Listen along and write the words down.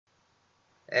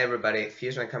Hey everybody,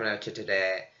 Fuseman coming at you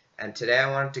today, and today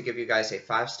I wanted to give you guys a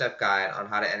 5-step guide on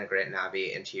how to integrate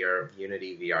Navi into your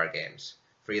Unity VR games.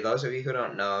 For those of you who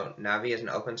don't know, Navi is an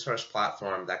open source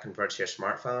platform that converts your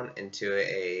smartphone into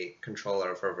a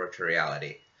controller for virtual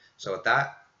reality. So with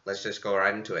that, let's just go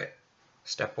right into it.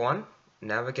 Step 1,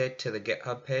 navigate to the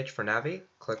GitHub page for Navi,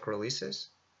 click Releases.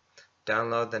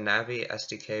 Download the Navi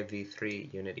SDK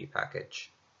v3 Unity package.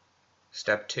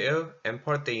 Step 2,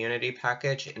 import the Unity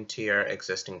package into your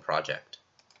existing project.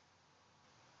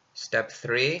 Step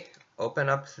 3, open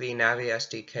up the Navi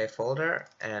SDK folder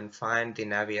and find the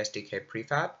Navi SDK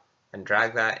prefab and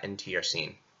drag that into your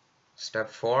scene. Step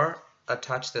 4,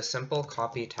 attach the simple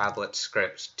copy tablet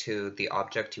script to the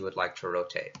object you would like to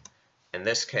rotate. In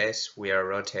this case, we are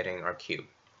rotating our cube.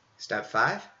 Step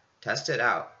 5, test it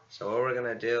out. So what we're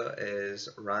going to do is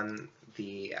run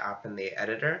the app in the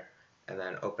editor and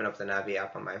then open up the Navi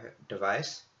app on my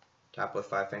device, tap with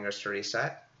 5 fingers to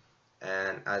reset,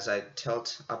 and as I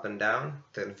tilt up and down,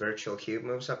 the virtual cube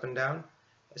moves up and down.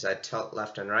 As I tilt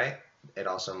left and right, it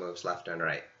also moves left and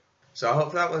right. So I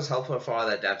hope that was helpful for all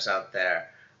the devs out there.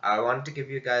 I wanted to give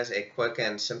you guys a quick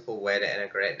and simple way to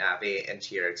integrate Navi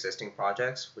into your existing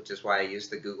projects, which is why I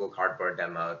used the Google Cardboard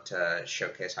demo to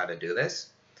showcase how to do this.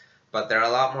 But there are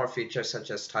a lot more features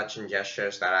such as touch and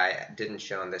gestures that I didn't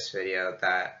show in this video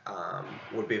that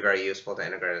would be very useful to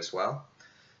integrate as well.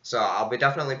 So I'll be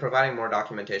definitely providing more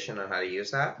documentation on how to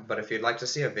use that, but if you'd like to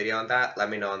see a video on that, let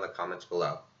me know in the comments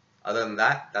below. Other than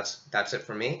that, that's it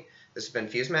for me. This has been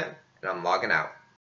Fuseman, and I'm logging out.